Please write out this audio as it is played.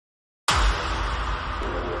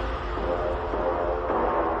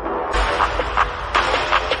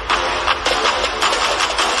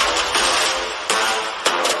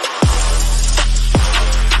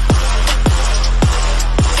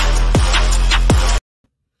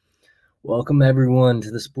Welcome, everyone,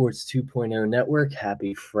 to the Sports 2.0 Network.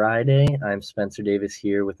 Happy Friday. I'm Spencer Davis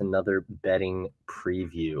here with another betting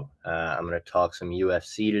preview. I'm going to talk some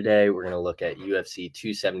UFC today. We're going to look at UFC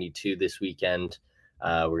 272 this weekend.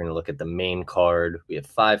 We're going to look at the main card. We have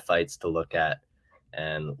 5 fights to look at,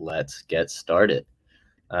 and let's get started.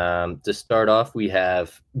 To start off, we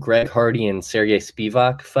have Greg Hardy and Sergey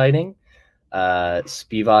Spivak fighting.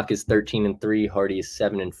 Spivak is 13-3. Hardy is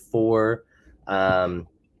 7-4.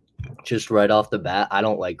 Just right off the bat, I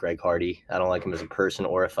don't like Greg Hardy. I don't like him as a person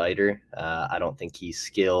or a fighter. I don't think he's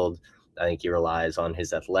skilled. I think he relies on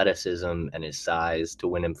his athleticism and his size to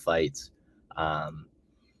win him fights.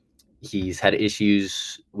 He's had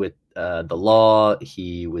issues with the law.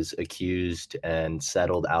 He was accused and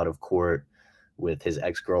settled out of court with his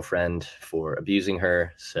ex-girlfriend for abusing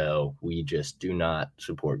her. So we just do not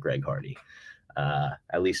support Greg Hardy,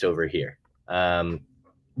 at least over here.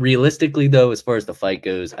 Realistically, though, as far as the fight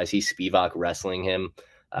goes, I see Spivak wrestling him.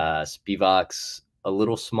 Spivak's a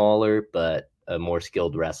little smaller, but a more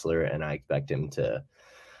skilled wrestler, and I expect him to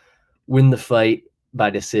win the fight by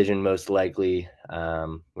decision, most likely.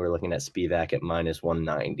 We're looking at Spivak at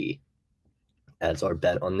 -190 as our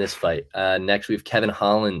bet on this fight. Next, we have Kevin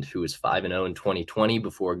Holland, who was 5-0 in 2020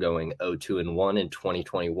 before going 0-2-1 in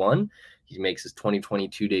 2021. He makes his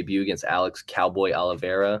 2022 debut against Alex Cowboy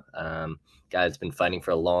Oliveira. Guy that's been fighting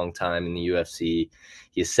for a long time in the UFC.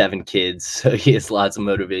 He has 7 kids, so he has lots of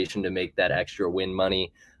motivation to make that extra win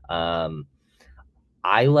money.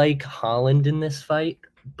 I like Holland in this fight,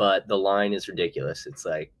 but the line is ridiculous. It's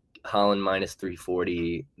like Holland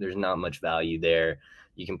 -340. There's not much value there.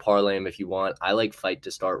 You can parlay him if you want. I like fight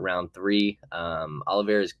to start round 3.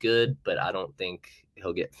 Oliveira is good, but I don't think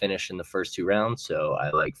he'll get finished in the first 2 rounds. So I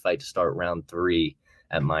like fight to start round 3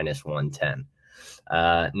 at -110.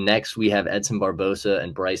 Next, we have Edson Barboza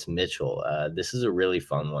and Bryce Mitchell. This is a really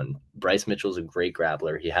fun one. Bryce Mitchell is a great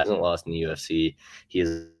grappler. He hasn't lost in the UFC. He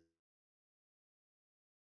is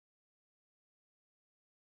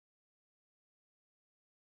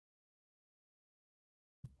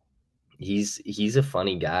he's a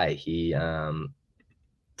funny guy. He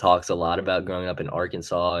talks a lot about growing up in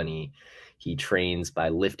Arkansas, and he trains by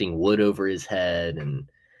lifting wood over his head, and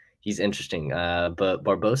he's interesting. But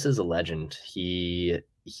Barbosa is a legend. He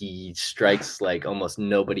strikes like almost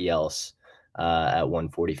nobody else at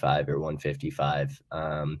 145 or 155.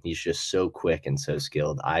 He's just so quick and so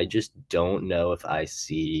skilled. I just don't know if I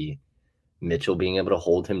see Mitchell being able to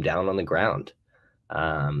hold him down on the ground.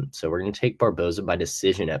 So we're going to take Barboza by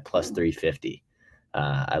decision at +350.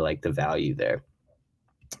 I like the value there.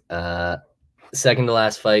 Second to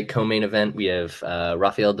last fight, co-main event, we have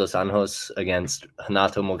Rafael Dos Anjos against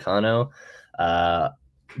Renato Moicano.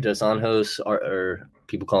 Dos Anjos, or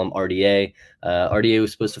people call him RDA. RDA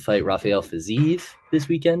was supposed to fight Rafael Fiziev this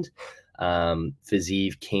weekend.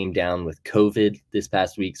 Fiziev came down with COVID this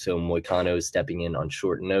past week, so Moicano is stepping in on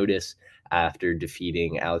short notice after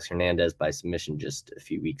defeating Alex Hernandez by submission just a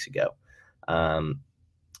few weeks ago.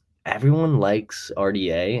 Everyone likes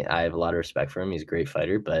RDA. I have a lot of respect for him. He's a great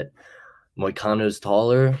fighter, but Moicano's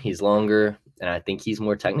taller, he's longer, and I think he's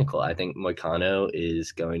more technical. I think Moicano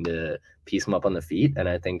is going to piece him up on the feet, and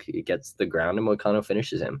I think he gets the ground and Moicano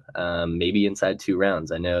finishes him, maybe inside 2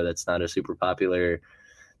 rounds. I know that's not a super popular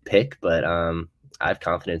pick, but I have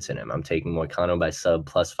confidence in him. I'm taking Moicano by sub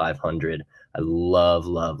 +500. I love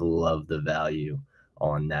the value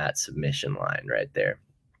on that submission line right there.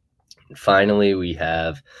 And finally, we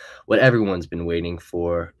have what everyone's been waiting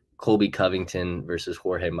for, Colby Covington versus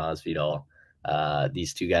Jorge Masvidal.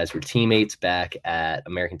 These 2 guys were teammates back at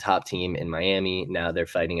American Top Team in Miami. Now they're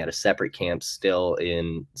fighting at a separate camp still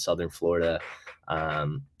in Southern Florida.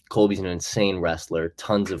 Colby's an insane wrestler,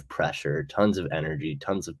 tons of pressure, tons of energy,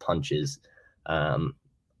 tons of punches,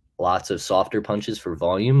 lots of softer punches for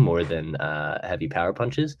volume more than heavy power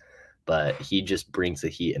punches, but he just brings the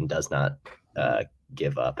heat and does not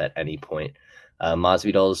give up at any point.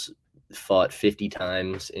 Masvidal's fought 50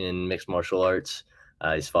 times in mixed martial arts.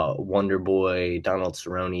 He's fought Wonder Boy, Donald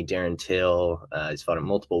Cerrone, Darren Till. He's fought in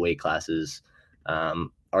multiple weight classes.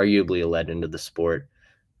 Arguably a legend of the sport.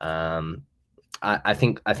 I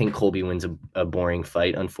think Colby wins a boring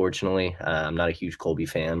fight, unfortunately. I'm not a huge Colby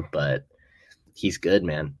fan, but he's good,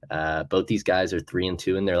 man. Both these guys are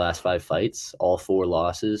 3-2 in their last 5 fights. All 4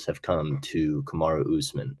 losses have come to Kamaru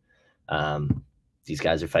Usman. These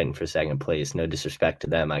guys are fighting for second place. No disrespect to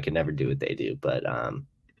them. I could never do what they do, but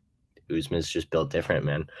Usman's just built different,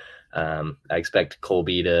 man. I expect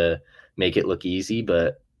Colby to make it look easy,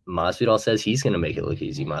 but Masvidal says he's going to make it look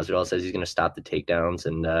easy. Masvidal says he's going to stop the takedowns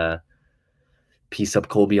and piece up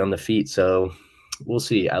Colby on the feet. So we'll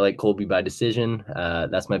see. I like Colby by decision.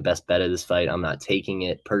 That's my best bet of this fight. I'm not taking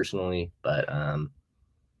it personally, but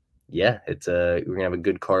yeah, it's we're gonna have a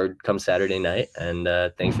good card come Saturday night. And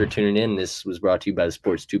thanks for tuning in. This was brought to you by the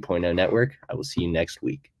Sports 2.0 Network. I will see you next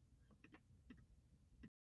week.